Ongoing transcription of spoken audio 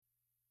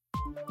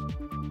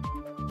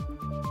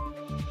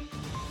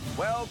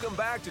Welcome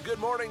back to Good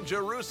Morning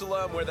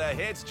Jerusalem, where the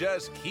hits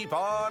just keep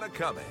on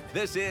a-coming.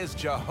 This is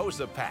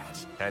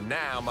Jehoshaphat, and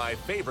now my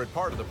favorite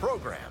part of the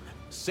program,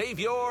 Save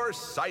Your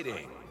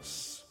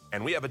Sightings.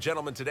 And we have a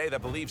gentleman today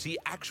that believes he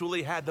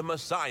actually had the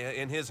Messiah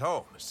in his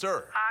home.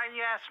 Sir.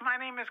 Yes, my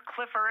name is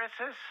Cliff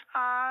Arissis.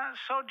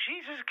 So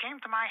Jesus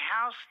came to my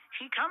house.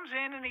 He comes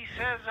in and he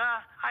says,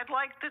 I'd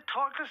like to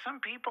talk to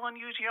some people and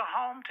use your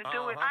home to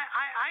do it.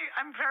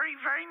 I'm very,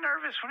 very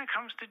nervous when it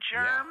comes to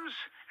germs.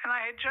 Yeah. And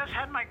I had just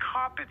had my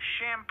carpet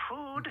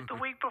shampooed the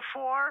week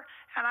before,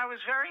 and I was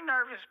very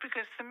nervous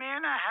because the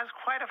man has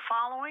quite a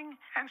following.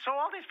 And so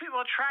all these people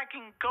are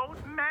tracking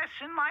goat mess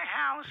in my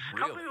house. Really?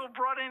 A couple people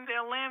brought in their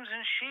lambs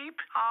and sheep.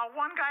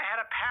 One guy had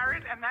a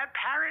parrot, and that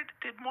parrot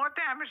did more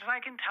damage than I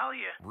can tell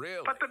you.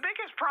 Really? But the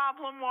biggest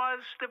problem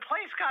was the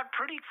place got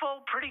pretty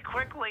full pretty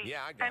quickly.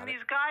 Yeah, I got it. And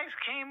these guys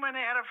came when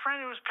they had a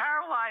friend who was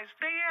paralyzed.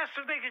 They asked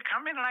if they could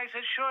come in, and I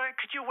said, sure.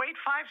 Could you wait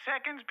 5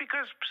 seconds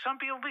because some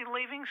people will be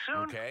leaving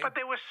soon? Okay. But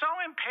they were so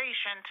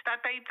impatient that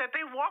they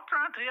walked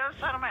around to the other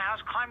side of my house,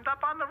 climbed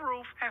up on the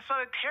roof, and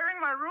started tearing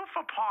my roof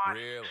apart.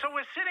 Really? So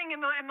we're sitting in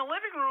the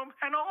living room,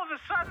 and all of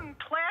a sudden,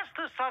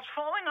 plaster starts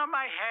falling on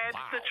my head.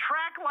 Wow. The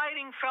track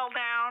lighting fell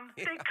down.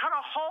 Yeah. They cut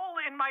a hole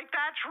in my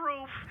thatch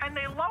roof, and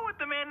they lowered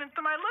the man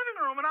into my living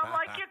room. And I'm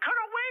like, you could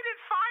have waited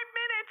 5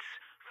 minutes.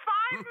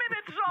 5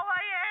 minutes is all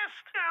I asked.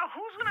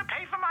 Who's going to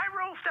pay for my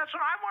roof? That's what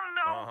I want to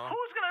know.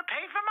 Who's going to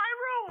pay for my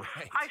roof?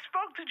 Right. I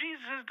spoke to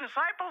Jesus'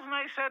 disciples, and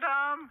I said,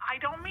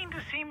 I don't mean to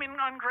seem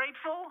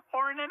ungrateful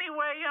or in any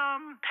way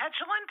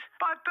petulant,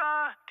 but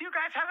do you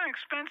guys have an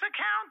expense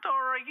account,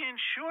 or are you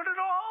insured at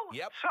all?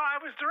 Yep. So I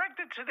was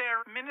directed to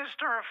their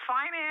minister of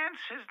finance.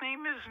 His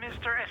name is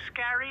Mr.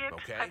 Iscariot.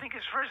 Okay. I think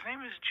his first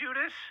name is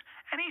Judas.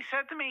 And he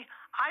said to me,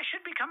 I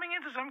should be coming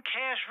into some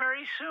cash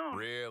very soon.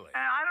 Really?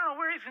 And I don't know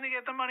where he's going to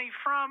get the money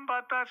from,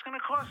 but that's going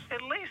to cost at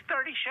least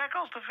 30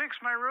 shekels to fix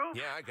my roof.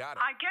 Yeah, I got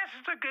it. I guess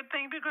it's a good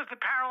thing because the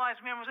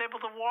paralyzed man was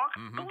able to walk.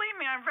 Believe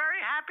me, I'm very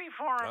happy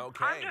for him.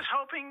 Okay. I'm just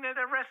hoping that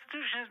a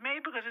restitution is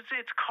made because it's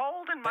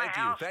cold in my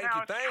house Thank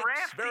now. you. It's Thanks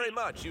drafty. very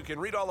much. You can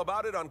read all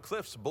about it on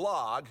Cliff's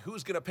blog,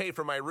 who's going to pay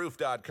for my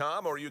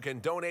roof.com, or you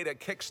can donate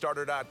at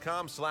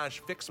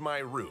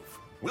kickstarter.com/fixmyroof.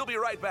 We'll be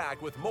right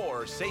back with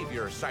more Save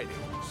Your Sightings.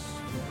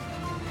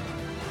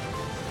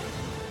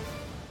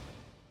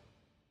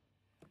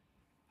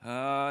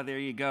 There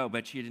you go.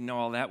 Bet you didn't know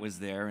all that was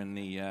there in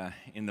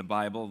the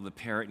Bible, the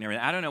parrot and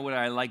everything. I don't know what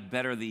I like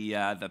better,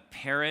 the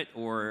parrot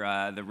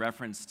or the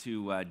reference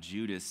to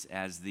Judas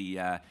as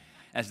the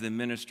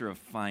minister of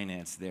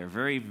finance there.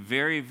 Very,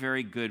 very,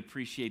 very good.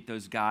 Appreciate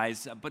those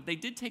guys. But they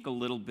did take a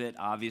little bit,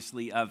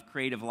 obviously, of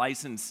creative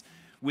license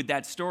with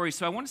that story.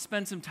 So I want to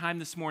spend some time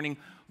this morning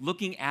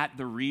looking at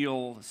the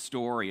real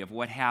story of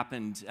what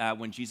happened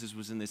when Jesus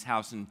was in this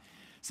house and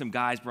some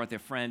guys brought their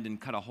friend and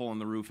cut a hole in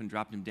the roof and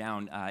dropped him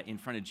down in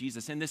front of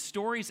Jesus. And this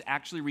story is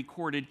actually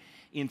recorded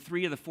in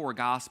 3 of the 4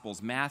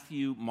 Gospels.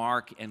 Matthew,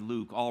 Mark, and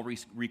Luke all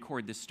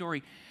record this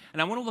story.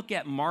 And I want to look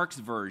at Mark's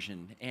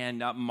version.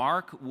 And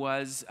Mark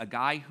was a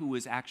guy who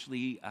was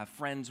actually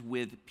friends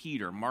with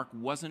Peter. Mark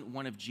wasn't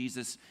one of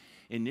Jesus'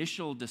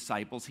 initial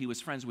disciples. He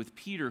was friends with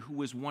Peter, who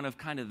was one of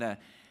kind of the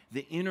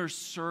inner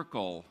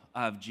circle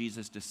of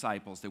Jesus'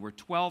 disciples. There were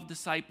 12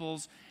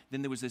 disciples,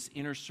 then there was this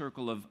inner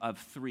circle of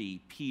 3,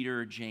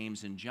 Peter,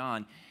 James, and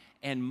John.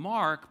 And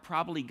Mark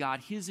probably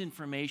got his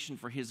information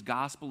for his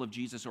gospel of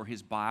Jesus or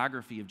his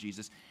biography of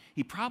Jesus.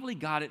 He probably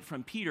got it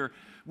from Peter,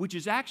 which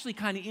is actually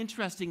kind of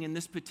interesting in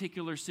this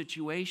particular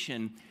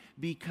situation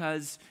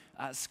because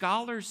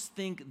scholars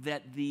think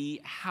that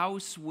the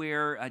house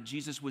where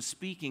Jesus was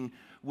speaking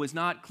was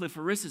not Cliff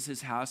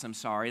Arissis' house. I'm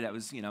sorry, that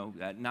was,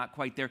 not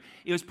quite there.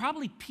 It was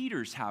probably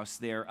Peter's house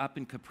there up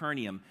in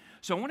Capernaum.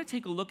 So I want to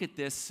take a look at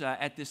this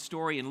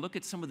story and look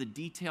at some of the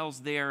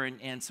details there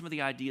and some of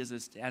the ideas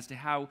as to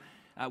how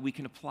we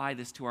can apply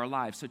this to our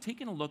lives. So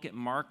taking a look at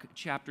Mark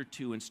chapter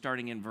 2 and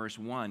starting in verse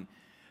 1.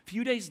 A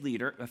few days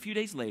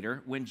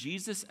later, when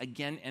Jesus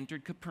again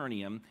entered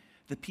Capernaum,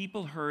 the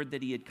people heard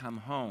that he had come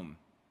home.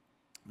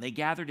 They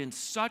gathered in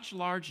such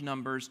large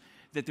numbers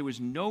that there was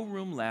no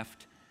room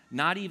left,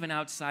 not even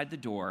outside the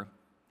door,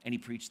 and he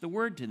preached the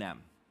word to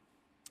them.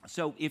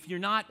 So if you're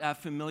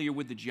not familiar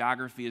with the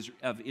geography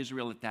of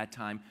Israel at that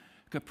time,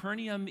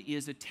 Capernaum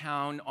is a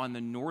town on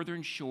the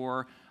northern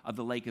shore of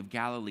the Lake of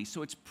Galilee.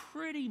 So it's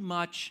pretty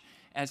much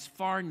as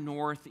far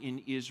north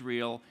in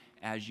Israel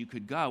as you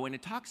could go. And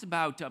it talks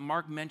about,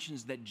 Mark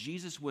mentions that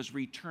Jesus was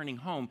returning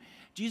home.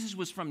 Jesus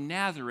was from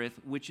Nazareth,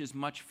 which is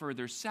much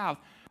further south,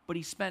 but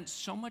he spent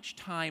so much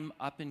time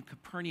up in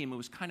Capernaum, it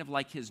was kind of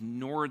like his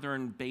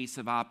northern base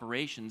of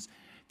operations,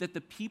 that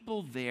the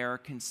people there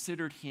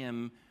considered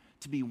him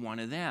to be one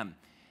of them.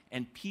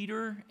 And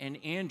Peter and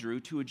Andrew,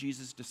 2 of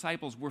Jesus'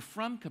 disciples, were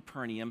from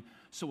Capernaum,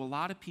 so a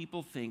lot of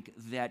people think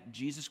that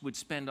Jesus would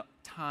spend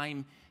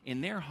time in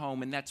their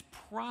home, and that's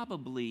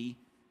probably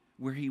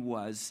where he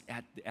was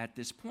at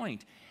this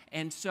point.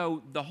 And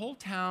so the whole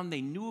town,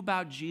 they knew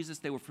about Jesus,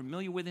 they were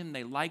familiar with him,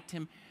 they liked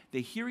him,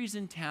 they hear he's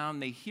in town,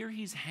 they hear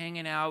he's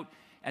hanging out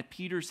at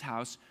Peter's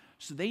house,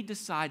 So they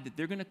decide that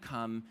they're going to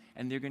come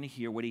and they're going to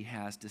hear what he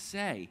has to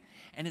say.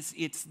 And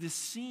it's this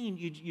scene,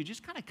 you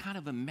just kind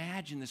of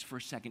imagine this for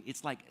a second.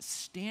 It's like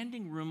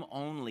standing room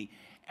only.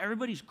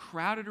 Everybody's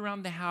crowded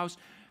around the house.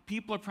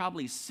 People are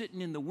probably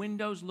sitting in the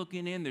windows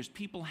looking in. There's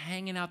people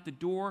hanging out the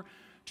door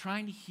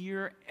trying to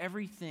hear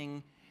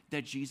everything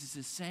that Jesus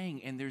is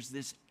saying. And there's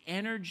this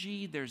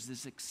energy, there's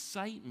this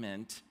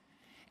excitement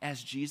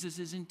as Jesus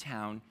is in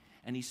town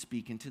and he's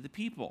speaking to the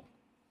people.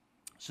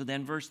 So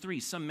then verse 3,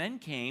 some men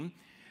came,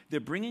 they're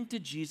bringing to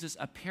Jesus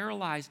a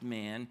paralyzed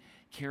man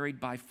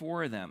carried by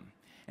 4 of them.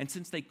 And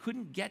since they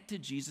couldn't get to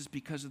Jesus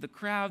because of the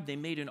crowd, they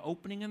made an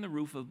opening in the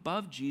roof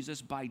above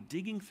Jesus by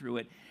digging through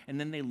it, and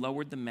then they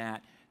lowered the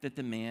mat that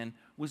the man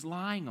was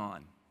lying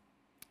on.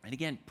 And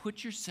again,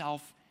 put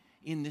yourself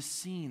in this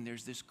scene.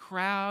 There's this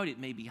crowd, it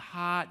may be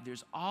hot,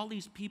 there's all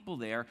these people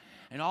there,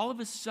 and all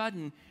of a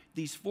sudden,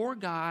 these 4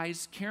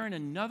 guys carrying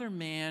another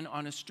man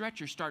on a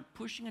stretcher start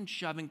pushing and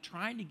shoving,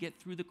 trying to get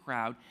through the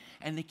crowd,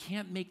 and they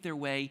can't make their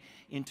way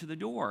into the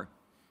door.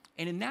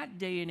 And in that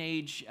day and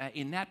age,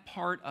 in that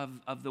part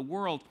of the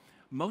world,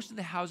 most of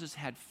the houses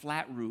had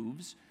flat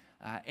roofs,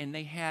 and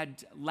they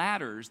had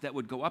ladders that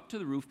would go up to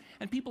the roof,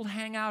 and people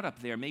hang out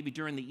up there, maybe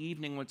during the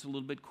evening when it's a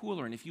little bit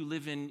cooler. And if you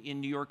live in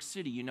New York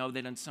City, you know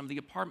that in some of the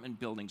apartment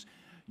buildings,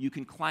 you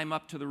can climb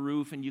up to the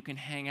roof and you can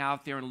hang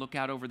out there and look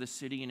out over the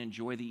city and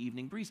enjoy the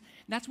evening breeze.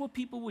 And that's what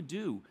people would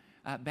do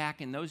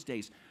back in those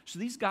days. So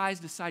these guys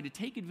decide to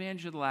take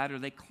advantage of the ladder.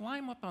 They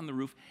climb up on the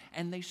roof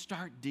and they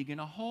start digging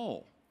a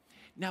hole.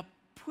 Now,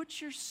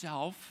 put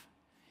yourself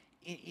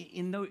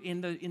in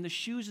the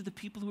shoes of the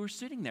people who are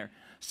sitting there.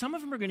 Some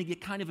of them are going to get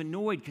kind of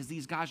annoyed because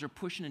these guys are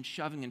pushing and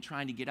shoving and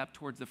trying to get up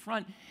towards the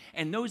front.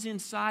 And those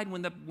inside,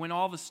 when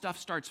all the stuff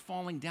starts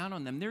falling down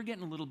on them, they're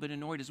getting a little bit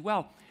annoyed as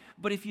well.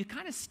 But if you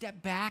kind of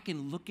step back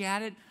and look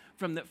at it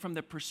from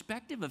the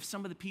perspective of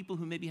some of the people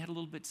who maybe had a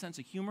little bit sense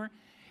of humor,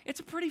 it's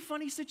a pretty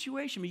funny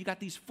situation. I mean, you got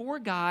these 4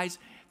 guys.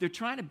 They're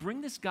trying to bring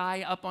this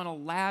guy up on a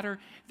ladder.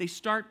 They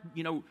start,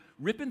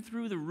 ripping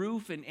through the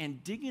roof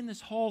and digging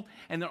this hole.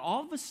 And then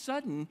all of a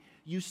sudden,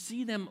 you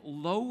see them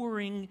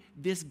lowering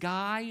this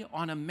guy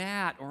on a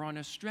mat or on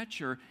a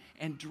stretcher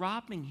and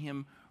dropping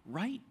him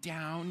right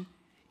down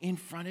in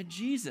front of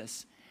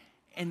Jesus.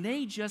 And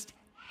they just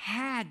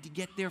had to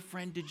get their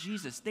friend to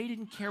Jesus. They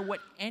didn't care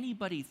what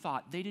anybody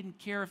thought. They didn't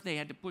care if they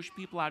had to push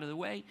people out of the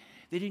way.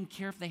 They didn't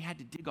care if they had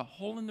to dig a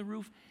hole in the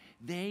roof.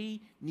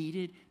 They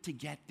needed to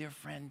get their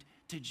friend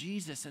to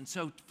Jesus. And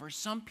so for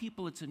some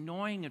people it's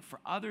annoying, and for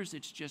others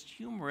it's just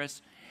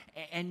humorous.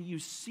 And you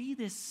see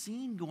this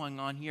scene going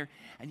on here,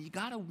 and you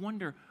got to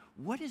wonder,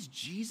 what is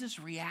Jesus'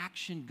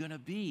 reaction going to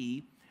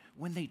be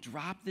when they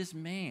drop this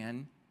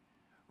man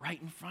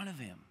right in front of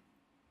him?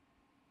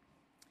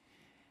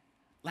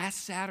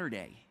 Last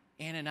Saturday,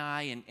 Ann and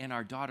I and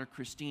our daughter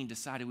Christine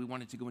decided we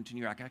wanted to go into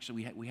New York.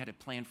 Actually, we had it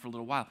planned for a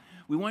little while.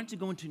 We wanted to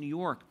go into New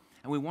York,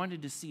 and we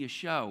wanted to see a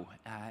show,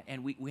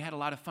 and we had a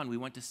lot of fun. We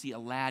went to see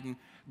Aladdin.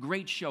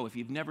 Great show. If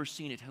you've never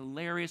seen it,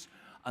 hilarious,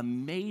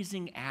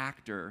 amazing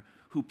actor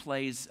who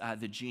plays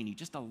the genie.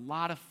 Just a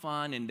lot of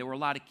fun, and there were a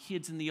lot of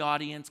kids in the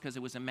audience because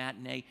it was a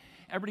matinee.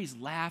 Everybody's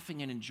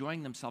laughing and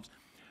enjoying themselves.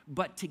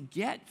 But to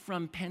get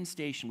from Penn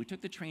Station, we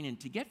took the train in,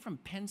 to get from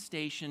Penn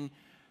Station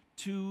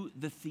to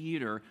the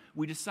theater,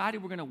 we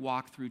decided we're going to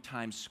walk through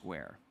Times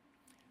Square.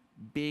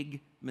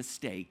 Big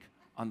mistake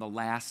on the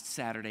last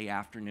Saturday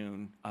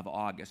afternoon of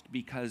August,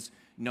 because,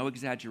 no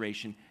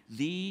exaggeration,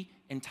 the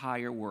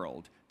entire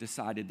world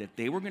decided that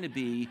they were going to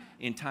be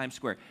in Times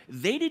Square.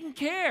 They didn't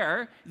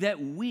care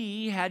that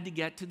we had to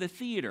get to the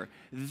theater.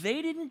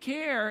 They didn't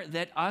care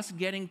that us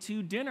getting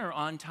to dinner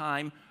on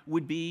time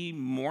would be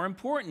more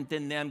important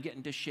than them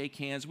getting to shake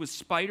hands with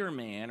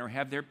Spider-Man or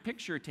have their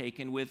picture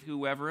taken with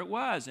whoever it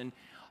was. And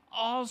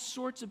all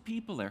sorts of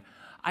people there.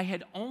 I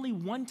had only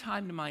one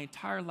time in my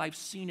entire life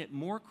seen it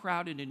more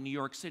crowded in New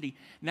York City,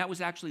 and that was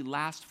actually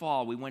last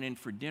fall. We went in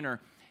for dinner,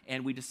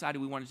 and we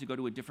decided we wanted to go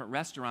to a different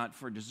restaurant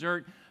for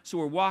dessert. So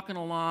we're walking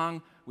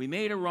along, we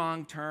made a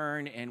wrong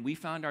turn, and we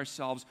found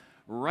ourselves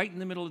right in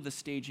the middle of the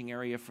staging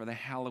area for the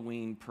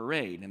Halloween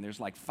parade. And there's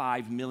like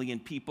 5 million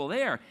people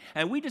there.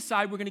 And we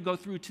decided we're going to go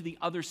through to the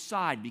other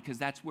side because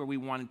that's where we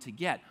wanted to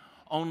get.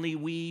 Only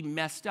we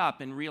messed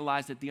up and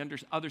realized that the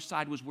other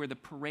side was where the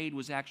parade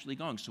was actually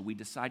going. So we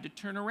decided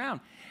to turn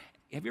around.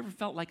 Have you ever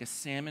felt like a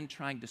salmon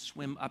trying to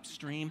swim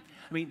upstream?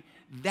 I mean,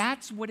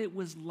 that's what it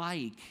was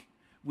like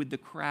with the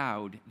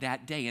crowd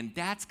that day. And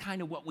that's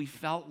kind of what we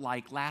felt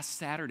like last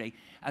Saturday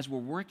as we're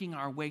working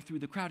our way through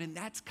the crowd. And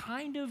that's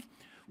kind of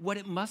what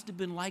it must have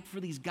been like for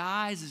these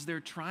guys as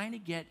they're trying to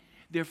get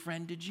their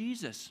friend to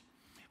Jesus.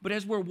 But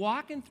as we're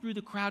walking through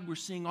the crowd, we're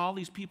seeing all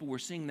these people. We're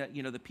seeing that,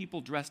 the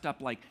people dressed up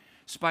like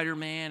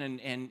Spider-Man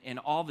and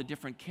all the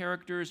different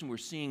characters, and we're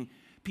seeing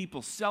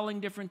people selling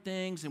different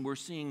things, and we're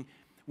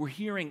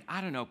hearing,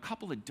 a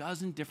couple of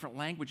dozen different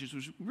languages. It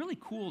was really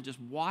cool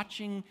just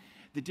watching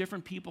the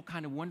different people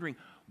kind of wondering,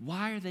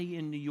 why are they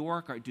in New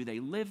York? Or do they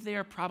live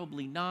there?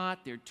 Probably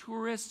not. They're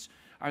tourists.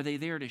 Are they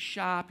there to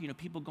shop?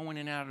 People going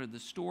in and out of the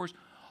stores.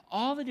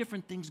 All the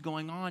different things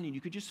going on, and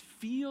you could just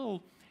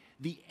feel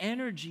the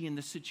energy in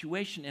the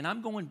situation, and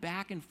I'm going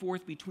back and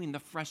forth between the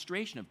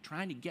frustration of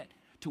trying to get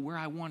to where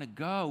I want to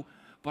go,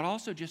 but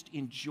also just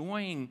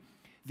enjoying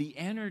the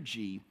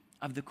energy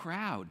of the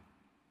crowd.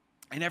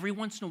 And every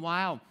once in a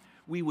while,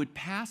 we would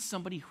pass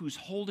somebody who's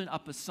holding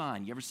up a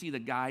sign. You ever see the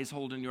guys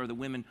holding, or the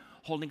women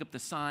holding up the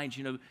signs,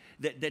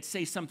 that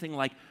say something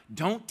like,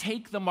 "Don't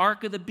take the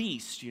mark of the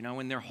beast,"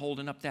 and they're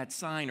holding up that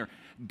sign, or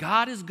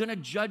 "God is going to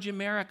judge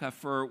America,"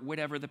 for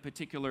whatever the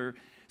particular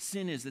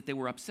sin is that they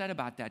were upset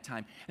about that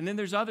time. And then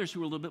there's others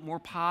who are a little bit more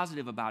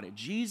positive about it.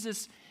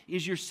 Jesus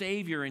is your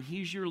Savior and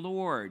He's your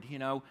Lord.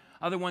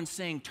 Other ones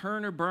saying,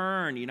 "Turn or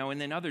burn,"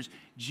 and then others,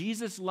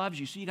 "Jesus loves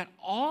you." So you got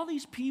all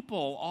these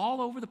people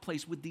all over the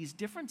place with these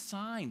different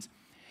signs.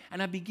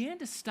 And I began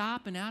to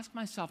stop and ask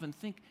myself and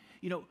think,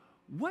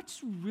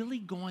 what's really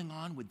going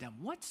on with them?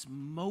 What's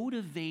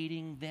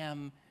motivating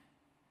them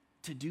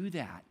to do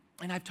that?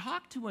 And I've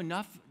talked to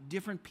enough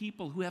different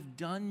people who have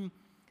done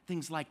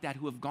things like that,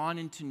 who have gone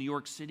into New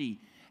York City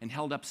and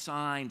held up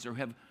signs, or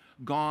have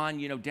gone,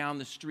 down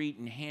the street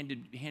and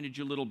handed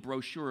you a little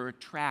brochure or a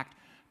tract,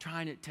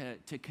 trying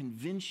to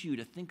convince you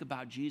to think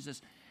about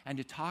Jesus and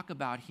to talk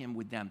about Him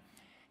with them.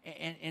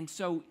 And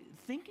so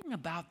thinking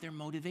about their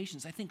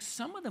motivations, I think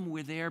some of them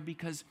were there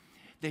because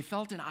they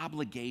felt an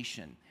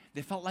obligation.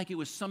 They felt like it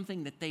was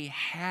something that they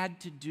had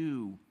to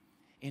do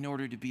in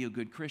order to be a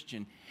good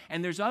Christian.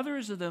 And there's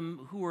others of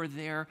them who are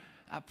there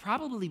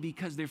probably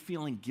because they're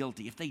feeling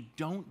guilty. If they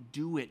don't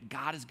do it,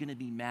 God is going to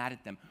be mad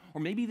at them.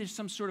 Or maybe there's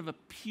some sort of a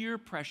peer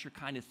pressure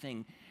kind of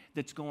thing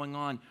that's going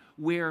on,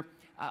 where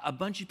a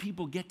bunch of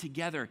people get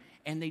together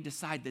and they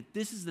decide that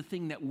this is the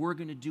thing that we're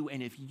going to do,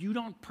 and if you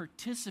don't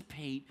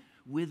participate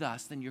with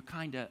us, then you're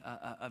kind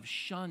of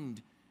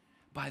shunned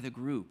by the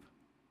group.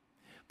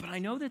 But I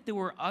know that there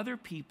were other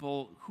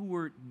people who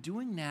were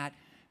doing that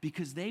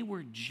because they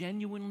were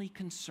genuinely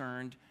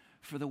concerned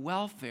for the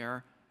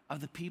welfare of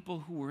the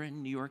people who were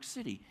in New York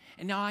City.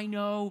 And now I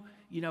know,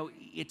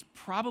 it's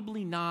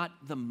probably not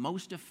the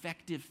most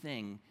effective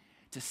thing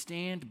to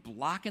stand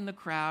blocking the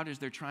crowd as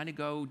they're trying to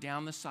go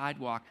down the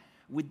sidewalk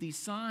with these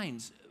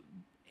signs.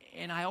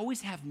 And I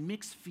always have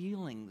mixed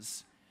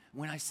feelings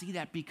when I see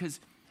that, because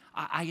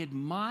I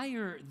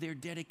admire their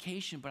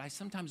dedication, but I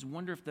sometimes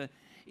wonder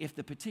if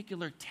the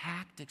particular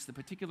tactics, the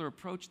particular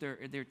approach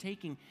they're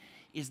taking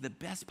is the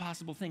best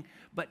possible thing.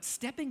 But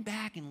stepping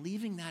back and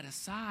leaving that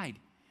aside,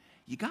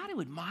 you got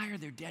to admire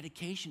their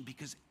dedication,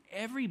 because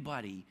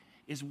everybody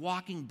is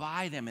walking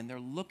by them and they're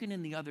looking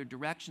in the other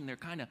direction. They're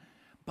kind of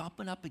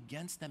bumping up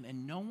against them,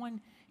 and no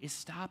one is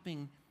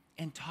stopping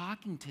and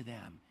talking to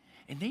them.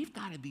 And they've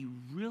got to be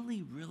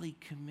really, really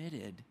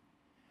committed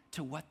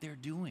to what they're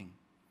doing.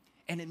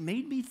 And it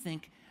made me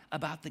think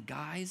about the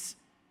guys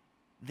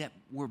that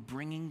were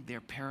bringing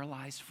their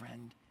paralyzed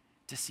friend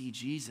to see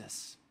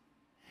Jesus.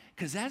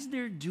 Because as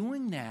they're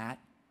doing that,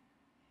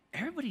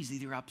 everybody's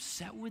either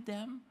upset with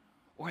them,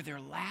 or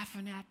they're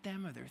laughing at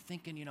them, or they're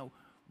thinking,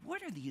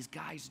 what are these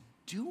guys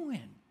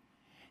doing?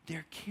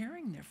 They're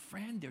carrying their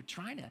friend. They're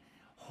trying to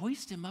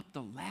hoist him up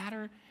the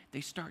ladder.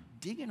 They start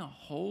digging a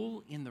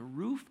hole in the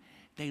roof.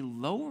 They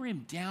lower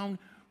him down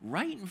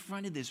right in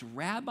front of this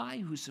rabbi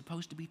who's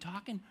supposed to be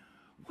talking.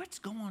 What's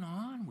going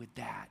on with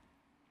that?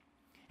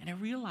 And I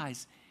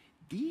realized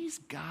these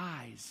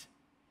guys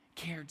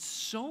cared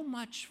so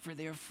much for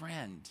their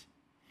friend,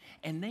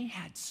 and they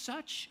had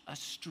such a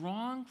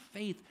strong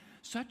faith,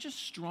 such a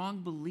strong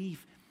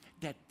belief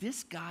that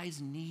this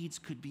guy's needs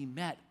could be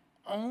met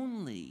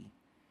only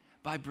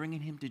by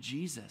bringing him to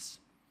Jesus,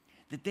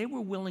 that they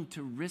were willing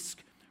to risk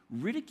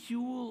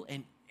ridicule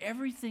and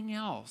everything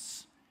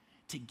else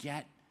to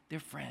get their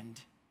friend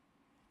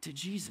to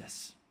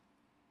Jesus.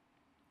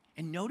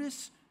 And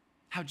notice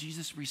how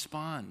Jesus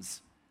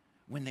responds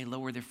when they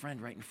lower their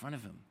friend right in front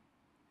of him.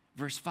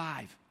 Verse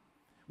 5,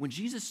 when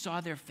Jesus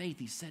saw their faith,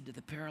 he said to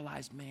the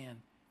paralyzed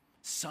man,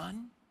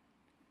 "Son,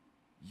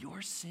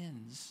 your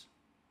sins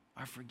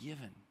are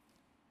forgiven."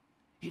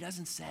 He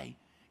doesn't say,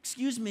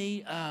 "Excuse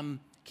me,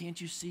 can't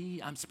you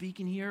see I'm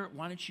speaking here?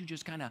 Why don't you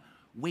just kind of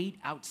wait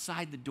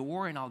outside the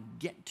door and I'll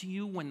get to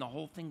you when the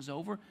whole thing's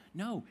over?"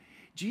 No,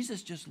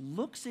 Jesus just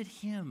looks at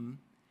him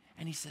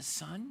and he says,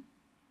 "Son,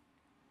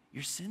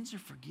 your sins are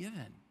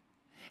forgiven."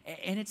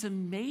 And it's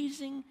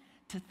amazing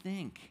to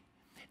think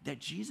that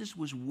Jesus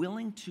was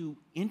willing to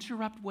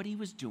interrupt what he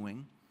was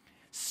doing,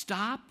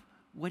 stop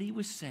what he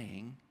was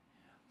saying,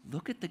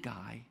 look at the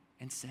guy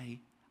and say,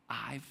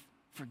 "I've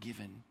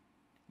forgiven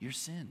your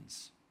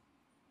sins."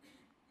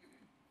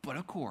 But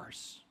of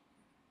course,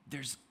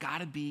 there's got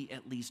to be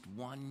at least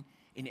one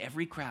in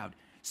every crowd,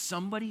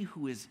 somebody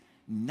who is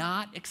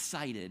not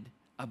excited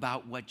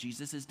about what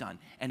Jesus has done.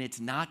 And it's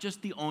not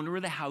just the owner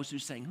of the house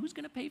who's saying, "Who's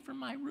going to pay for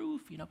my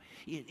roof?"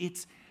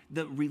 It's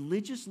the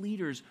religious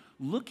leaders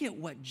look at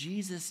what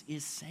Jesus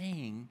is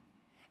saying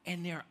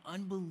and they're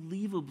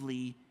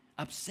unbelievably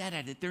upset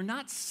at it. They're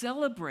not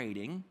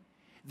celebrating.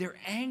 They're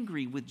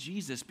angry with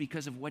Jesus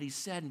because of what he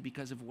said and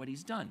because of what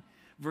he's done.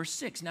 Verse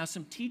 6, now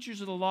some teachers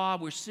of the law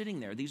were sitting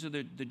there. These are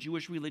the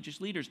Jewish religious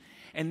leaders.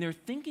 And they're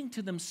thinking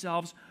to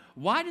themselves,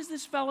 Why does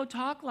this fellow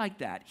talk like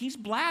that? He's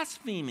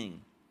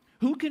blaspheming.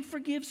 Who can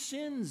forgive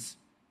sins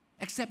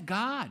except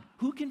God?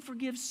 Who can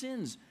forgive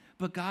sins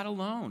but God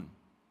alone?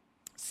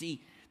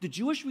 See, the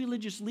Jewish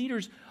religious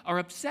leaders are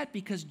upset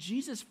because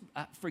Jesus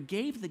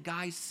forgave the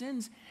guy's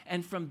sins,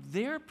 and from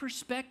their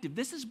perspective,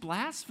 this is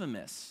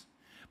blasphemous.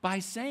 By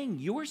saying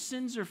your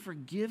sins are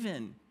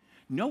forgiven,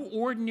 no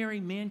ordinary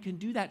man can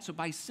do that. So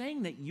by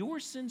saying that your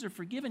sins are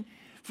forgiven,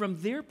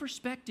 from their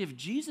perspective,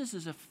 Jesus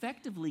is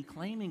effectively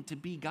claiming to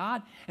be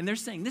God, and they're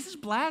saying, this is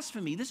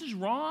blasphemy, this is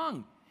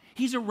wrong.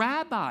 He's a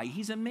rabbi,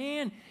 he's a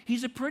man,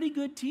 he's a pretty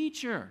good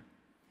teacher.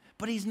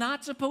 But he's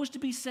not supposed to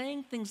be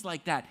saying things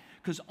like that,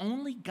 because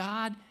only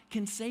God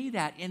can say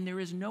that, and there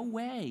is no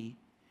way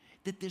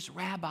that this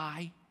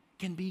rabbi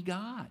can be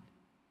God.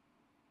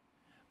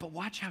 But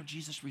watch how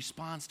Jesus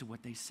responds to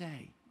what they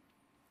say.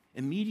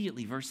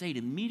 Immediately, verse 8,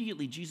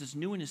 immediately Jesus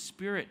knew in his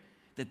spirit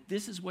that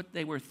this is what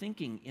they were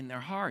thinking in their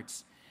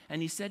hearts.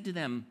 And he said to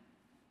them,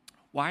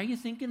 why are you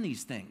thinking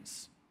these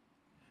things?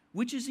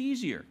 Which is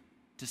easier,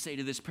 to say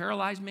to this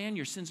paralyzed man,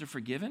 your sins are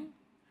forgiven,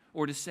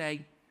 or to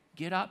say,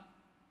 get up,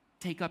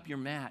 take up your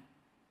mat,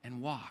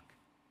 and walk?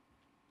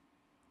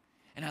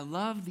 And I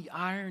love the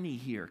irony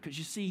here, because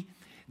you see,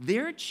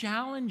 they're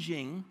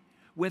challenging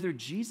whether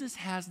Jesus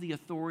has the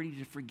authority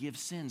to forgive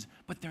sins,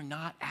 but they're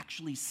not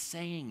actually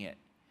saying it.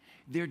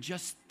 They're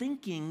just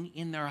thinking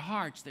in their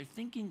hearts, they're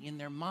thinking in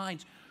their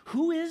minds,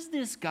 who is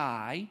this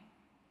guy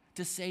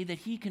to say that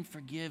he can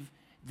forgive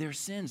their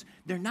sins?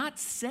 They're not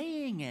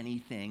saying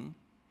anything,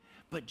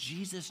 but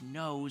Jesus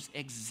knows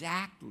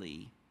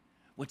exactly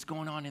what's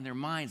going on in their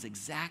minds,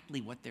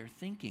 exactly what they're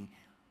thinking.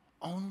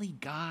 Only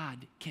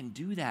God can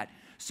do that.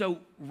 So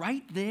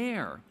right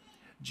there,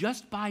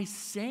 just by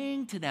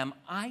saying to them,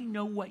 I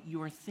know what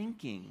you're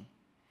thinking,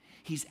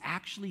 he's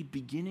actually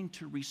beginning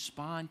to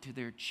respond to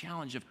their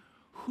challenge of,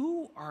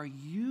 who are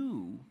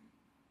you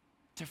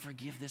to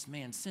forgive this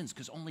man's sins?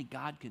 Because only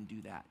God can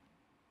do that.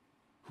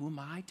 Who am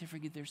I to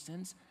forgive their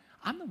sins?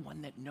 I'm the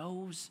one that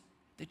knows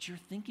that you're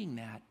thinking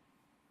that,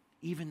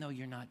 even though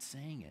you're not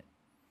saying it.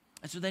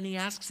 And so then he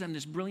asks them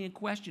this brilliant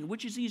question,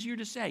 which is easier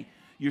to say,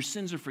 your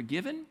sins are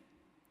forgiven,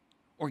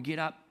 or get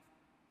up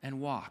and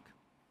walk?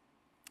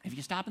 If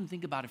you stop and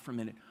think about it for a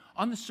minute,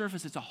 on the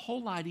surface, it's a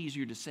whole lot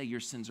easier to say your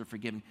sins are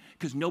forgiven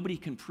because nobody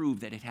can prove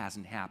that it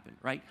hasn't happened,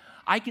 right?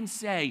 I can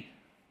say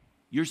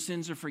your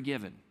sins are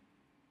forgiven,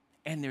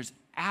 and there's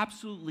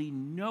absolutely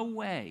no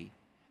way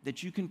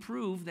that you can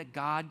prove that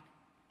God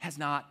has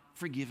not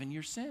forgiven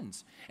your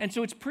sins. And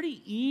so it's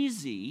pretty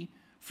easy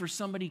for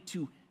somebody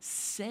to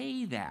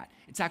say that.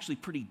 It's actually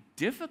pretty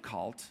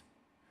difficult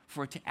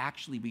for it to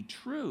actually be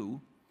true,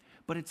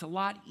 but it's a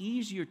lot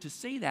easier to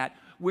say that.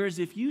 Whereas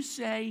if you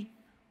say,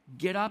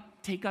 get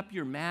up, take up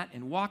your mat,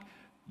 and walk,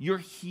 you're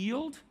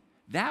healed,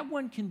 that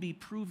one can be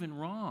proven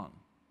wrong.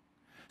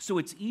 So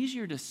it's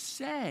easier to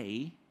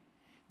say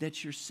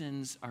that your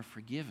sins are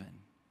forgiven,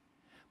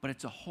 but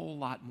it's a whole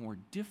lot more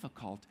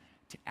difficult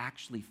to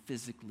actually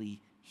physically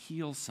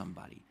heal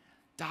somebody.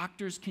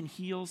 Doctors can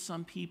heal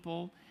some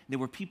people. There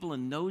were people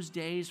in those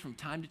days from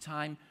time to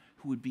time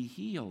who would be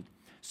healed.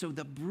 So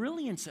the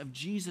brilliance of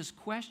Jesus'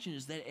 question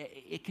is that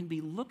it can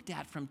be looked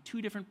at from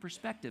two different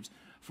perspectives.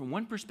 From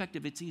one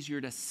perspective, it's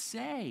easier to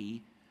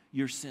say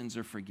your sins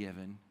are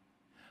forgiven,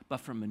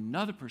 but from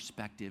another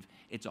perspective,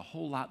 it's a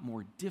whole lot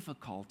more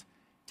difficult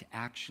to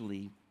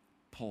actually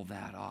pull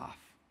that off.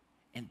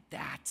 And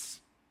that's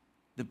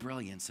the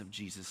brilliance of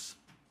Jesus'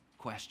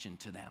 question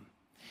to them.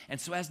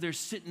 And so as they're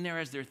sitting there,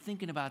 as they're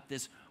thinking about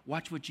this,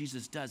 watch what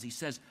Jesus does. He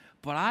says,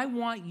 but I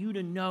want you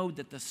to know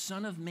that the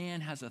Son of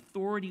Man has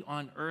authority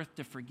on earth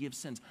to forgive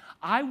sins.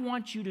 I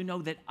want you to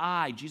know that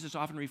Jesus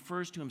often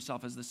refers to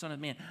himself as the Son of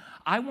Man.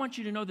 I want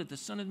you to know that the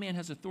Son of Man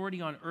has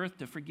authority on earth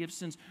to forgive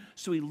sins.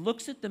 So he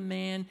looks at the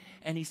man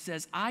and he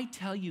says, I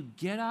tell you,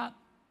 get up,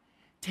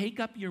 take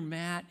up your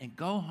mat, and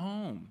go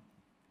home.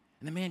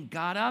 And the man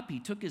got up, he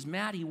took his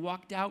mat, he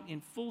walked out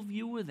in full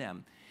view of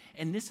them.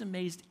 And this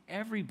amazed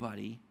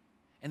everybody.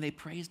 And they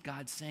praised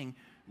God, saying,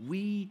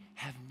 we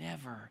have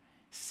never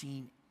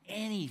seen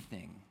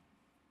anything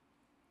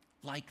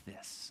like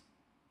this.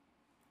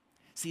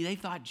 See, they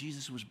thought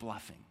Jesus was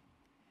bluffing.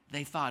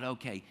 They thought,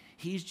 okay,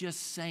 he's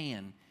just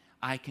saying,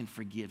 I can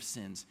forgive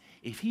sins.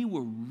 If he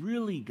were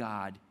really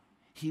God,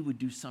 he would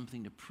do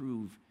something to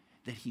prove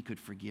that he could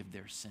forgive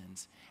their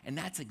sins. And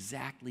that's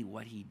exactly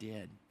what he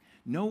did.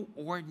 No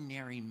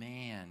ordinary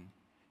man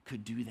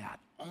could do that.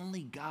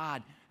 Only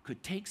God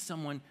could take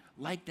someone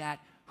like that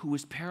who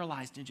was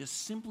paralyzed and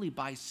just simply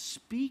by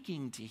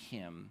speaking to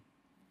him,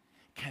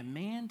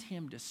 command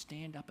him to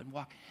stand up and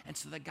walk. And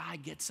so the guy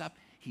gets up,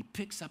 he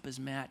picks up his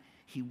mat,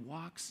 he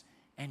walks,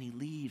 and he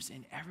leaves.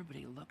 And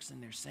everybody looks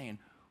and they're saying,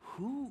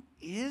 who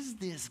is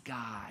this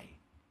guy?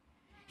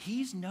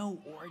 He's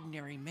no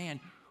ordinary man.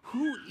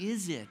 Who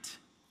is it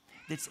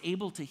that's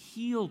able to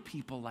heal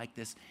people like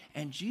this?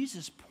 And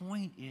Jesus'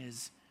 point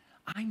is,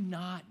 I'm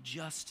not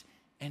just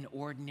an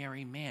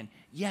ordinary man.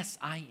 Yes,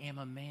 I am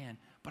a man,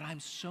 but I'm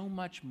so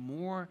much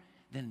more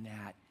than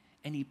that.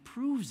 And he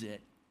proves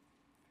it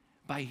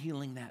by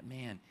healing that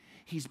man.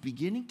 he's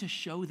beginning to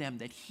show them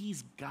that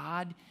he's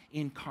God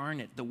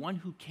incarnate, the one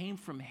who came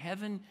from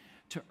heaven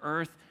to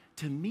earth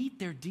to meet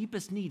their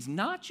deepest needs,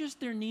 not just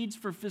their needs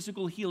for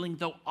physical healing,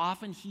 though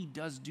often he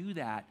does do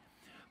that,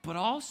 but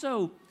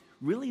also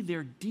really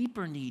their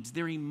deeper needs,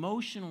 their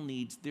emotional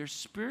needs, their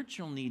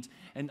spiritual needs,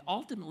 and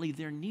ultimately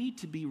their need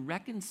to be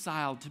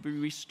reconciled, to be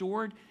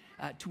restored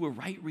to a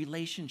right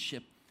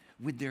relationship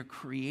with their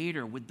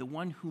Creator, with the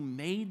one who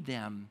made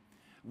them,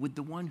 with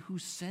the one who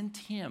sent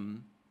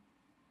him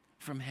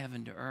from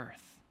heaven to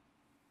earth.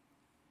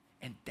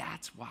 And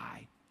that's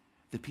why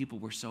the people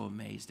were so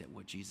amazed at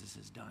what Jesus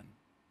has done.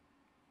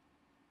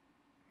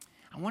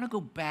 I want to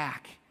go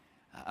back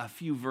a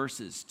few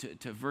verses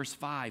to verse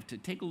 5 to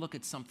take a look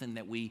at something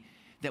that we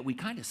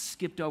kind of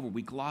skipped over.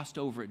 We glossed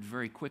over it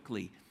very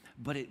quickly.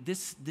 But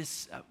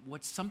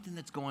what's something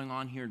that's going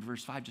on here in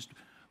verse 5 just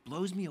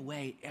blows me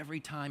away every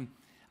time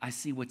I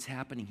see what's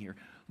happening here.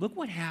 Look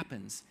what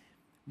happens.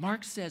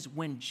 Mark says,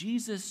 when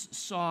Jesus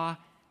saw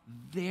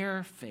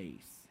their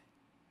faith,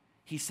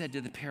 he said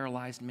to the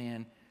paralyzed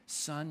man,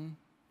 "Son,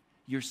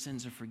 your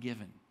sins are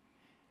forgiven."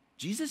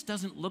 Jesus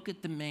doesn't look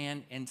at the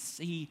man and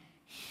see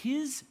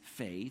his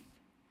faith.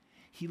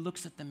 He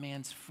looks at the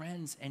man's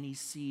friends and he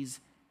sees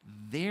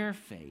their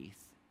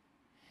faith.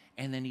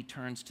 And then he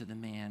turns to the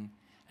man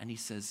and he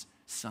says,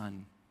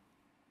 "Son,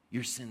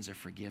 your sins are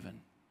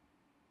forgiven."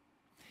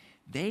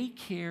 They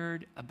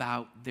cared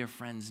about their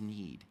friend's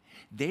need.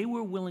 They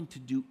were willing to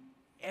do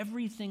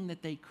everything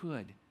that they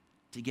could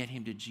to get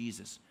him to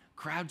Jesus.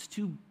 Crowds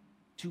too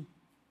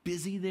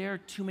busy there,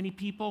 too many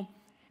people.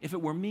 If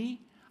it were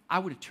me, I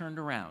would have turned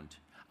around.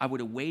 I would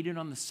have waited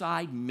on the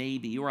side,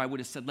 maybe, or I would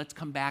have said, let's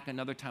come back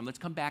another time. Let's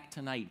come back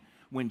tonight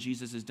when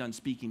Jesus is done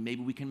speaking.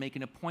 Maybe we can make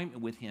an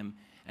appointment with him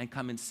and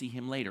come and see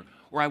him later.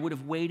 Or I would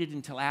have waited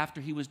until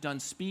after he was done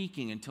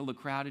speaking, until the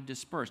crowd had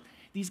dispersed.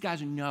 These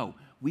guys know,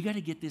 we got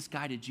to get this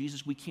guy to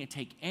Jesus. We can't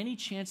take any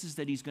chances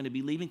that he's going to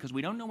be leaving because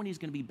we don't know when he's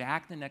going to be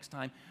back the next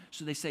time.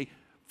 So they say,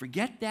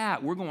 forget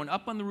that. We're going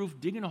up on the roof,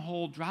 digging a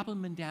hole,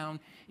 dropping him down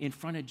in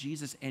front of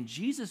Jesus. And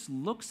Jesus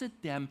looks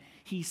at them.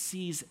 He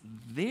sees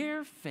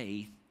their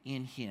faith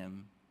in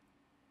him,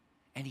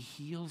 and he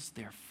heals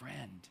their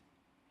friend.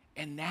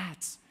 And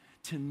that's,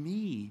 to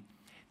me,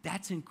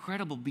 that's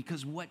incredible,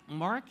 because what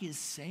Mark is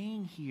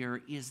saying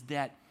here is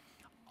that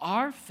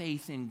our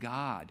faith in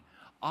God,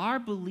 our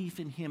belief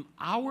in him,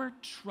 our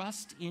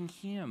trust in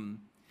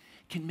him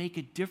can make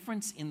a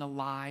difference in the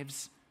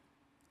lives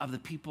of the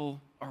people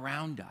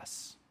around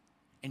us.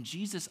 And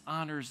Jesus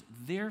honors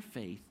their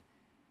faith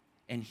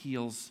and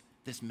heals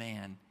this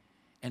man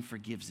and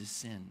forgives his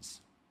sins.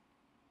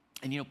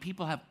 And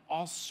people have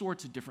all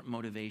sorts of different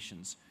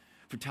motivations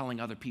for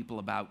telling other people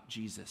about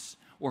Jesus,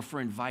 or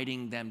for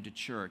inviting them to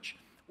church,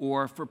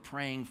 or for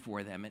praying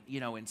for them.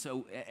 And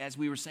so as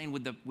we were saying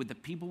with the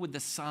people with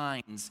the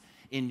signs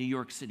in New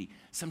York City,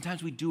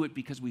 sometimes we do it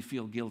because we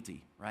feel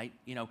guilty, right?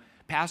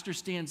 Pastor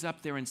stands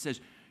up there and says,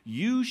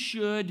 you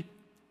should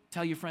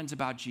tell your friends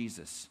about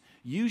Jesus.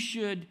 You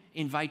should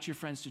invite your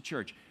friends to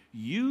church.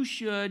 You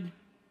should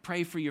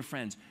pray for your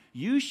friends.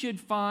 You should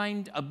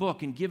find a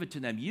book and give it to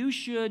them. You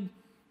should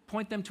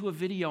point them to a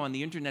video on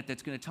the internet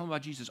that's going to tell them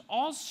about Jesus.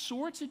 All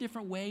sorts of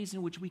different ways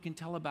in which we can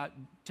tell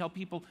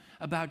people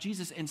about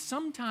Jesus. And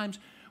sometimes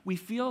we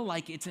feel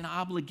like it's an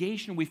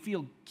obligation. We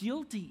feel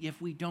guilty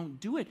if we don't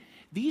do it.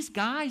 These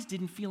guys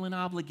didn't feel an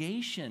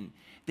obligation.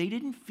 They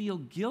didn't feel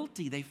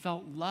guilty. They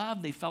felt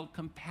love. They felt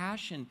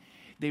compassion.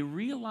 They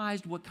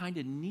realized what kind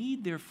of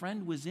need their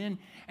friend was in,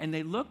 and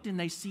they looked and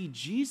they see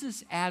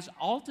Jesus as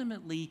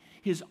ultimately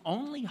his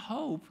only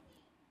hope.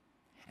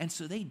 And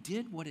so they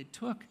did what it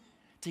took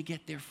to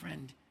get their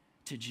friend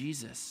to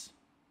Jesus.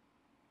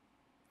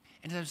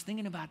 And as I was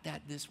thinking about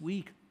that this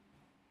week,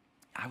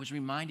 I was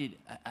reminded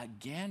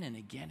again and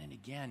again and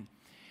again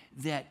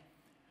that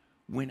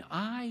when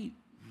I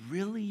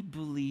really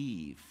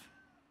believe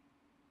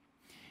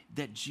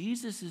that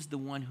Jesus is the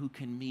one who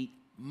can meet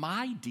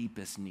my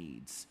deepest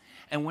needs,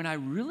 and when I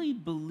really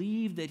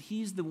believe that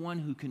he's the one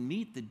who can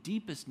meet the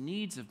deepest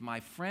needs of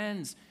my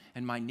friends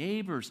and my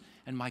neighbors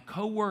and my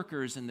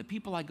coworkers and the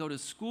people I go to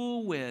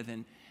school with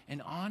and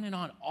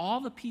on,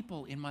 all the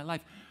people in my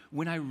life,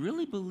 when I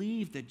really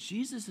believe that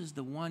Jesus is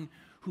the one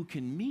who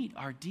can meet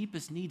our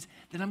deepest needs,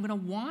 then I'm going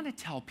to want to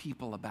tell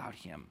people about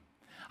him.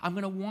 I'm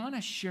going to want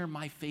to share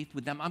my faith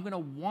with them. I'm going to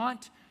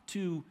want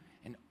to,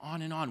 and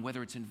on,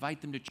 whether it's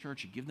invite them to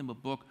church or give them a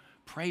book,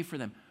 pray for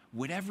them,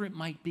 whatever it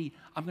might be,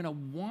 I'm going to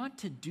want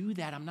to do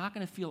that. I'm not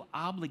going to feel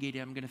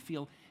obligated. I'm going to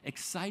feel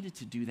excited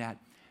to do that,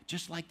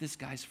 just like this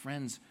guy's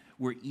friends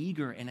were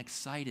eager and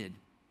excited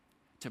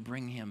to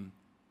bring him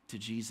to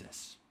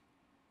Jesus.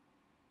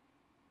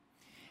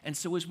 And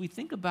so as we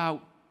think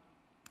about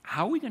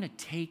how are we going to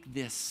take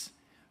this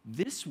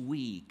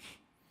week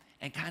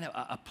and kind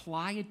of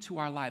apply it to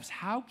our lives,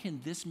 how can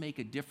this make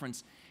a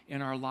difference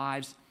in our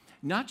lives,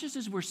 not just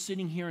as we're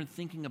sitting here and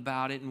thinking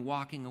about it and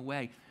walking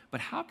away, but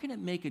how can it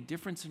make a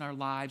difference in our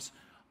lives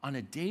on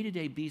a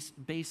day-to-day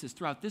basis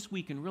throughout this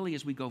week and really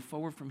as we go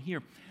forward from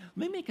here,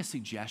 let me make a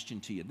suggestion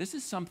to you. This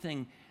is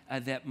something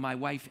that my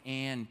wife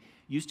Ann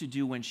used to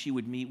do when she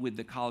would meet with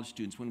the college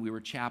students when we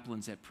were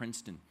chaplains at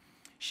Princeton.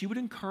 She would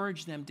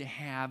encourage them to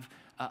have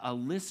a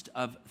list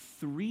of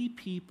 3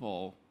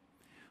 people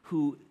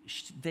who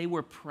they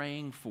were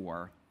praying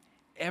for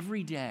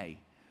every day,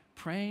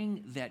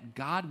 praying that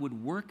God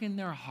would work in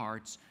their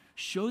hearts,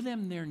 show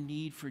them their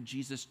need for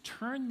Jesus,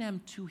 turn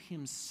them to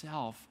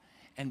himself,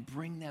 and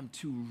bring them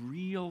to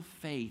real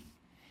faith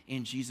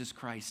in Jesus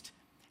Christ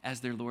as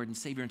their Lord and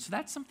Savior. And so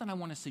that's something I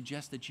want to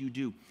suggest that you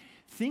do.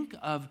 Think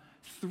of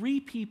 3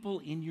 people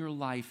in your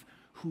life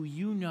who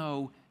you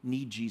know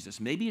need Jesus.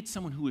 Maybe it's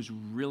someone who is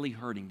really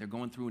hurting. They're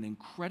going through an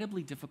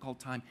incredibly difficult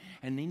time,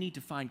 and they need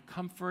to find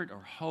comfort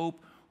or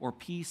hope or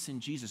peace in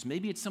Jesus.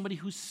 Maybe it's somebody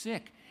who's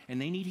sick,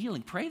 and they need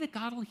healing. Pray that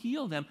God will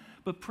heal them,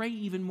 but pray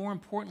even more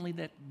importantly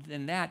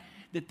than that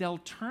they'll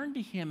turn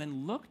to him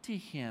and look to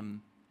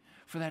him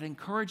for that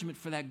encouragement,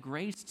 for that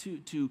grace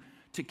to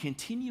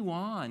continue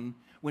on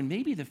when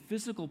maybe the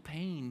physical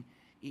pain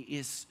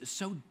is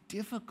so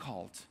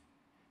difficult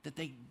that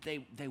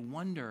they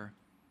wonder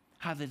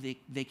how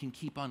they can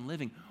keep on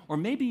living. Or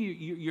maybe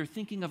you're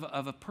thinking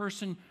of a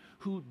person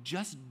who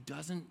just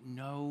doesn't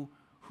know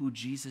who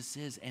Jesus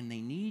is, and they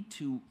need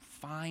to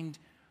find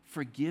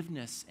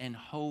forgiveness and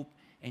hope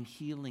and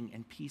healing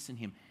and peace in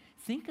him.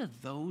 Think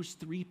of those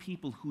 3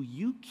 people who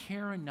you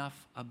care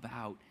enough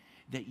about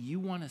that you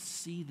want to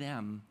see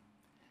them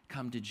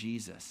come to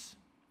Jesus.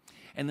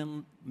 And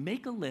then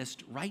make a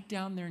list, write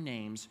down their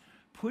names,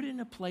 put it in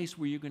a place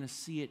where you're going to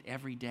see it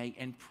every day,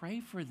 and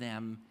pray for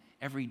them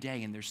every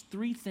day. And there's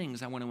 3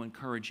 things I want to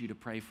encourage you to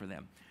pray for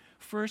them.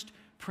 First,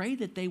 pray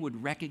that they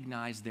would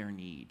recognize their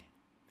need.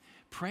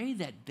 Pray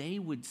that they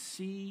would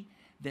see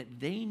that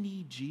they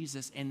need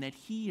Jesus and that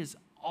he is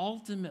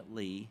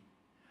ultimately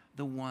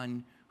the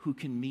one who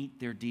can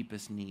meet their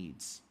deepest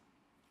needs.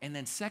 And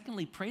then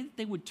secondly, pray that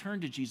they would turn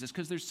to Jesus,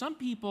 because there's some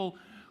people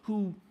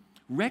who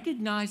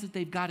recognize that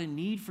they've got a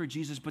need for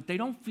Jesus, but they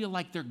don't feel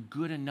like they're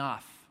good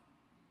enough.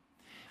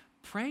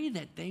 Pray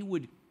that they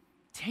would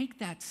take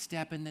that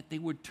step and that they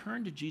would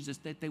turn to Jesus,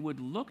 that they would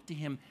look to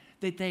him,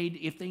 that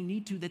if they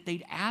need to, that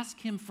they'd ask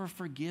him for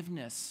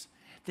forgiveness,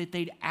 that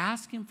they'd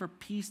ask him for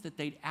peace, that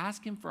they'd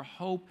ask him for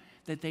hope,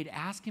 that they'd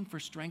ask him for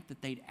strength,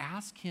 that they'd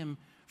ask him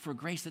for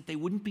grace, that they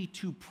wouldn't be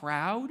too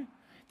proud,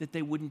 that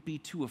they wouldn't be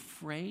too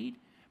afraid,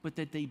 but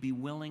that they'd be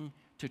willing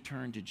to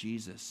turn to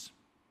Jesus.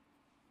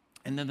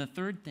 And then the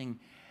third thing,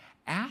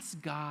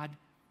 ask God,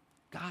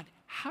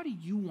 how do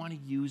you want to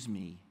use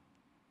me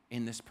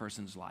in this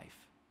person's life?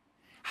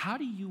 How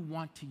do you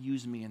want to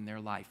use me in their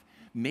life?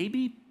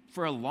 Maybe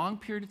for a long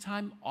period of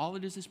time, all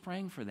it is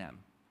praying for them.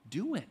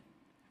 Do it.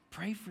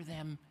 Pray for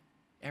them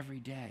every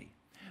day.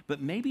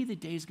 But maybe the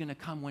day is going to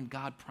come when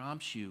God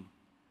prompts you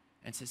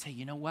and says, hey,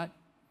 you know what?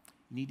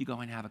 You need to go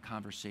and have a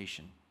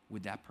conversation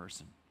with that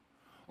person.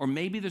 Or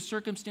maybe the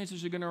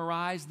circumstances are going to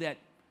arise that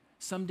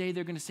someday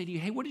they're going to say to you,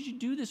 hey, what did you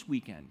do this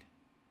weekend?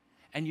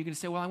 And you're going to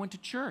say, well, I went to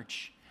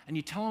church. And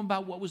you tell them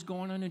about what was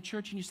going on in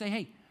church, and you say,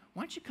 hey,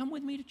 why don't you come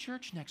with me to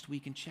church next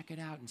week and check it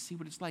out and see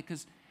what it's like?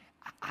 Because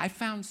I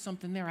found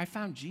something there. I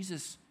found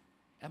Jesus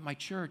at my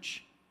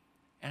church,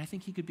 and I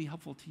think he could be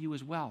helpful to you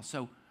as well.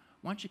 So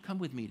why don't you come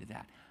with me to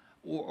that?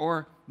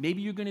 Or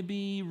maybe you're going to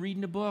be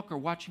reading a book or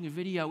watching a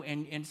video,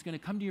 and it's going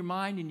to come to your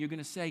mind, and you're going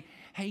to say,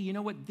 hey, you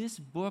know what? This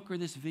book or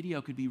this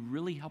video could be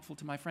really helpful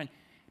to my friend.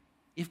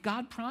 If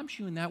God prompts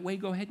you in that way,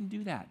 go ahead and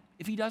do that.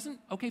 If he doesn't,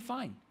 okay,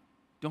 fine.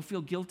 Don't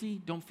feel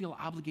guilty. Don't feel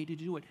obligated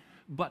to do it.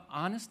 But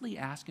honestly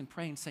ask and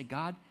pray and say,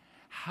 God,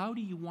 how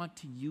do you want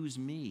to use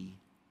me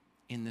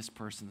in this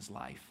person's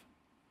life?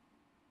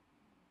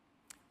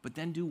 But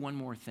then do one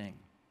more thing.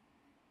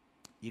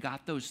 You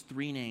got those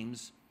 3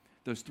 names,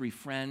 those 3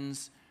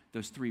 friends,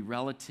 those 3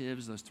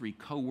 relatives, those 3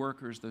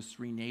 coworkers, those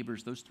 3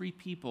 neighbors, those 3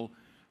 people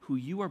who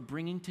you are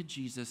bringing to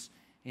Jesus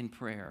in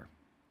prayer.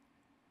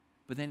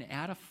 But then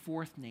add a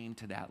 4th name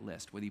to that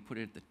list, whether you put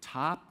it at the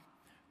top,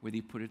 whether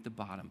you put it at the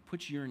bottom.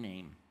 Put your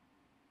name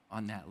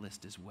on that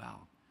list as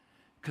well.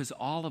 Because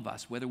all of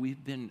us, whether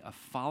we've been a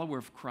follower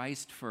of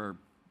Christ for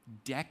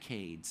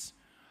decades,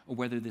 or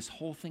whether this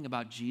whole thing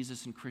about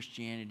Jesus and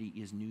Christianity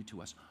is new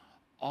to us,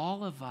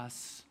 all of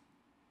us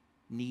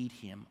need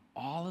him.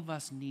 All of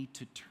us need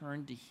to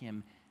turn to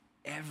him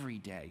every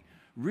day.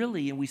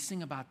 Really, and we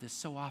sing about this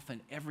so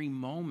often, every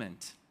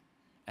moment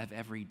of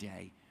every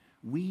day.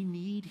 We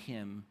need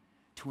him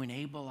to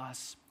enable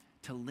us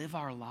to live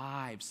our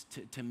lives,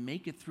 to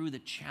make it through the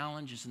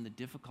challenges and the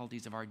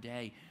difficulties of our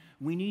day.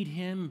 We need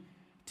him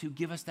to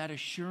give us that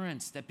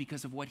assurance that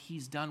because of what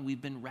he's done,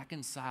 we've been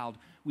reconciled,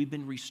 we've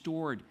been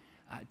restored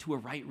to a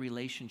right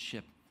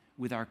relationship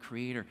with our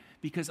Creator.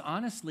 Because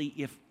honestly,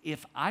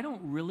 if I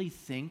don't really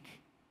think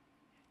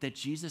that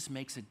Jesus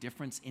makes a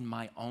difference in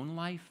my own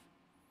life,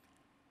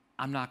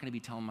 I'm not going to be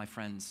telling my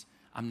friends.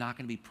 I'm not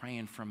going to be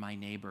praying for my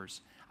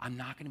neighbors. I'm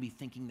not going to be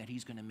thinking that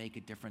he's going to make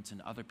a difference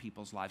in other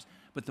people's lives.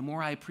 But the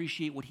more I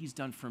appreciate what he's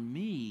done for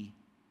me,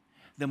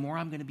 the more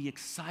I'm going to be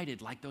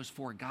excited, like those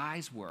 4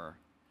 guys were,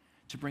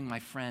 to bring my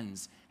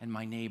friends and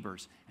my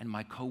neighbors and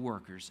my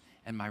coworkers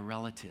and my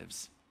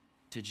relatives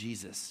to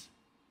Jesus.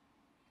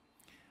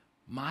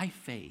 My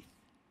faith,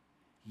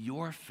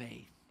 your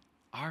faith,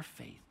 our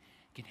faith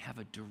can have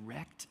a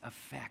direct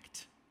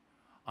effect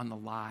on the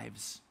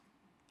lives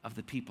of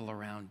the people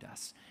around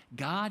us.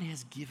 God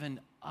has given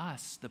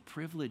us the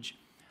privilege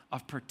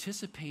of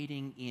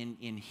participating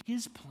in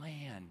his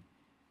plan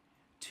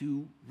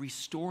to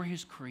restore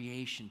his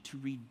creation, to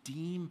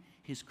redeem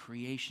his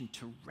creation,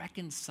 to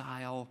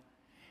reconcile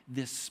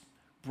this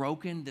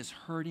broken, this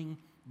hurting,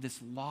 this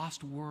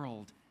lost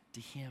world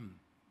to him.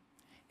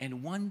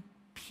 And one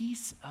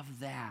piece of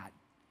that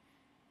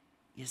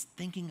is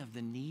thinking of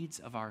the needs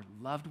of our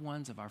loved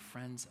ones, of our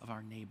friends, of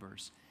our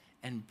neighbors,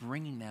 and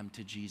bringing them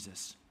to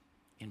Jesus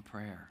in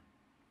prayer.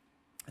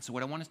 And so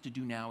what I want us to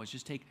do now is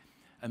just take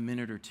a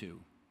minute or two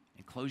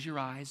and close your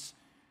eyes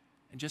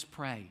and just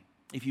pray.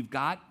 If you've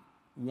got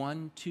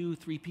 1, 2,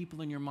 3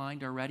 people in your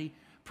mind already,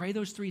 pray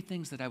those 3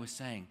 things that I was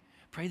saying.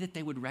 Pray that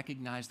they would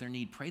recognize their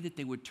need. Pray that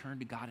they would turn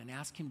to God and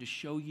ask him to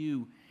show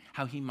you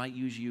how he might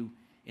use you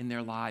in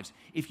their lives.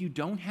 If you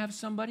don't have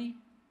somebody,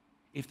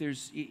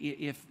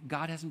 if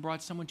God hasn't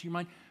brought someone to your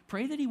mind,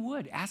 pray that he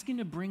would. Ask him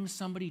to bring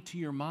somebody to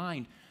your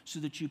mind so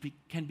that you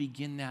can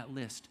begin that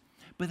list.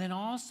 But then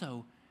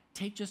also,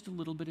 take just a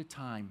little bit of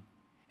time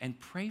and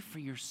pray for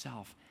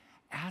yourself.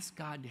 Ask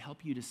God to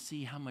help you to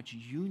see how much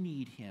you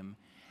need him.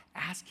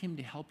 Ask him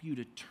to help you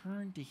to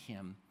turn to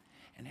him,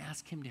 and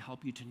ask him to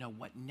help you to know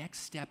what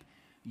next step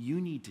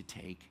you need to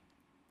take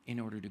in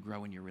order to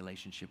grow in your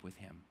relationship with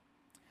him.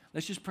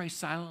 Let's just pray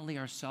silently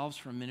ourselves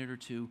for a minute or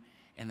two,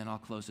 and then I'll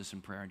close this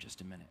in prayer in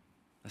just a minute.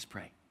 Let's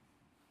pray.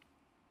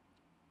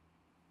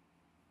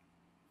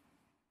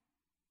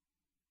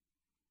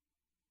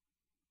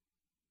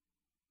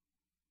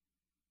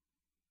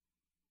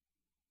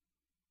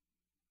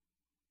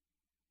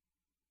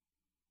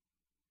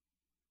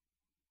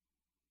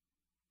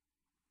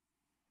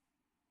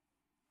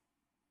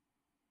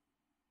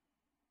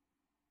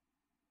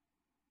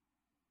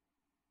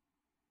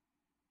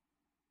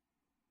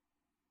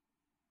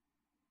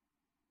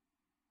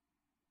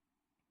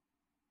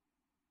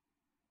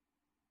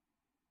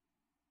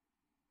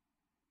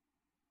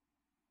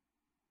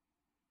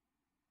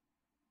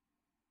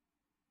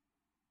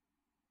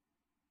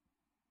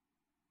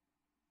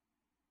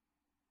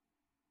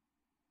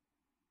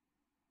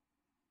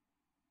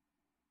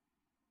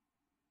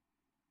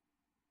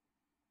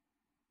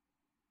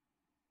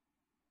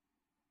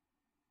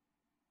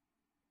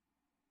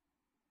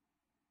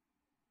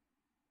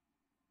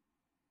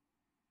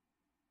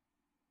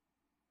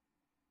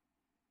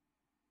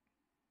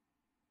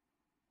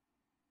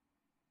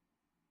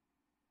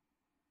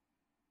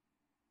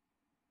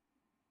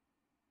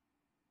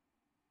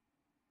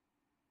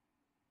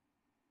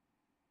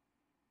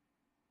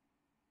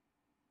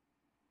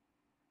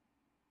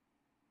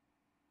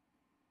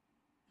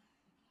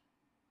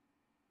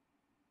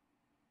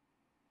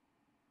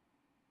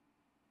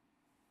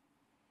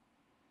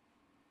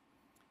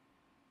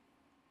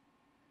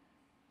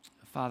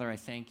 Father, I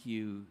thank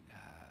you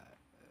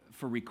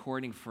for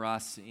recording for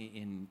us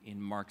in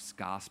Mark's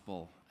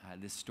gospel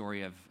this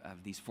story of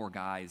these 4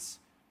 guys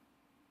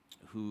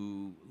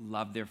who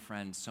loved their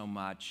friend so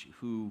much,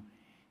 who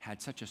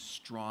had such a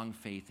strong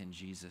faith in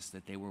Jesus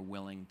that they were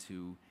willing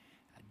to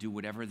do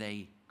whatever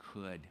they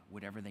could,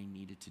 whatever they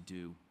needed to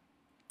do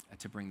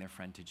to bring their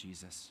friend to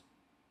Jesus.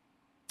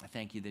 I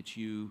thank you that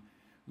you,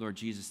 Lord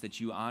Jesus, that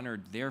you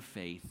honored their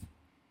faith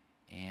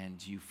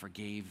and you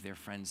forgave their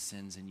friend's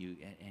sins and you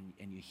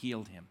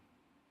healed him.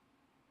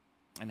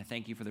 And I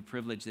thank you for the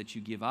privilege that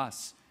you give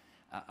us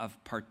of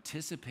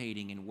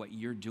participating in what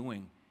you're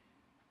doing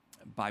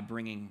by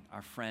bringing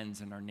our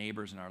friends and our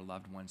neighbors and our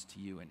loved ones to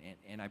you.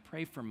 And I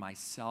pray for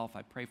myself,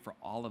 I pray for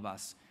all of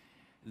us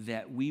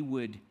that we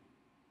would,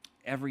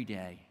 every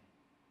day,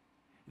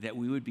 that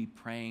we would be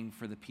praying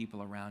for the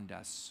people around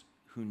us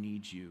who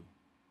need you,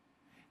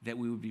 that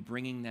we would be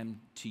bringing them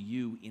to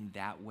you in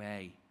that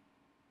way,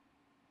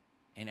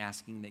 and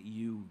asking that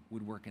you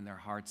would work in their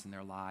hearts and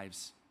their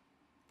lives,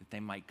 that they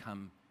might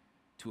come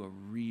to a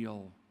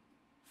real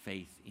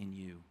faith in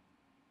you.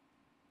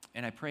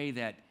 And I pray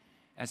that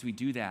as we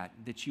do that,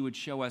 that you would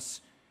show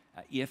us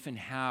if and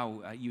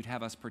how you'd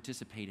have us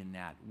participate in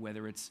that,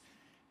 whether it's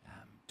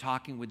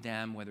talking with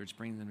them, whether it's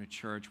bringing them to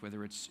church,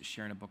 whether it's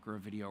sharing a book or a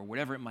video, or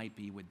whatever it might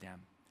be with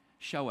them.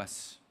 Show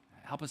us.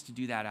 Help us to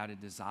do that out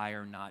of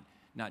desire,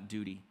 not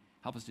duty.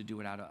 Help us to do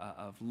it out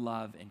of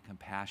love and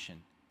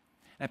compassion.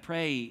 I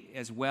pray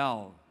as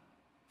well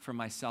for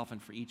myself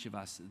and for each of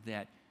us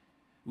that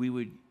we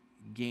would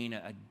gain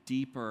a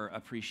deeper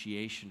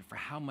appreciation for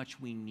how much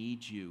we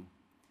need you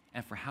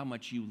and for how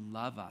much you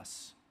love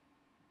us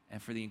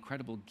and for the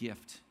incredible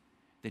gift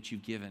that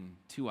you've given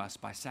to us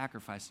by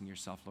sacrificing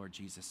yourself, Lord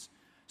Jesus,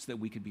 so that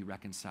we could be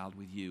reconciled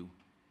with you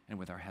and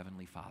with our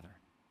Heavenly Father.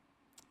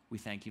 We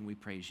thank you and we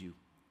praise you.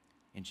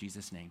 In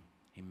Jesus' name,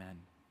 amen.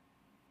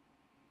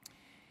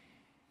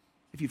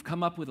 If you've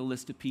come up with a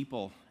list of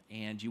people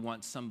and you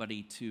want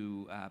somebody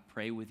to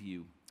pray with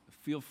you,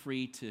 feel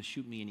free to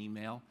shoot me an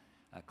email.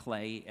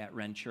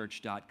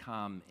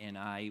 clay@renchurch.com, and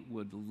I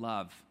would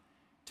love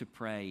to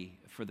pray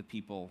for the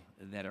people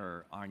that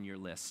are on your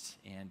list.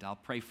 And I'll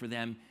pray for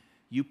them,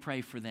 you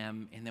pray for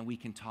them, and then we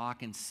can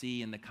talk and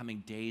see in the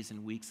coming days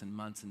and weeks and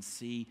months and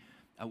see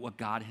what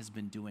God has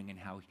been doing and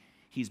how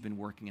He's been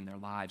working in their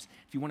lives.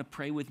 If you want to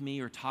pray with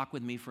me or talk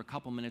with me for a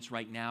couple minutes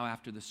right now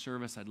after the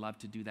service, I'd love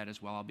to do that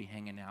as well. I'll be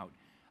hanging out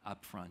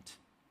up front.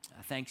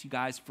 Thanks, you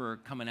guys, for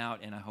coming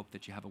out, and I hope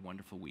that you have a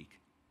wonderful week.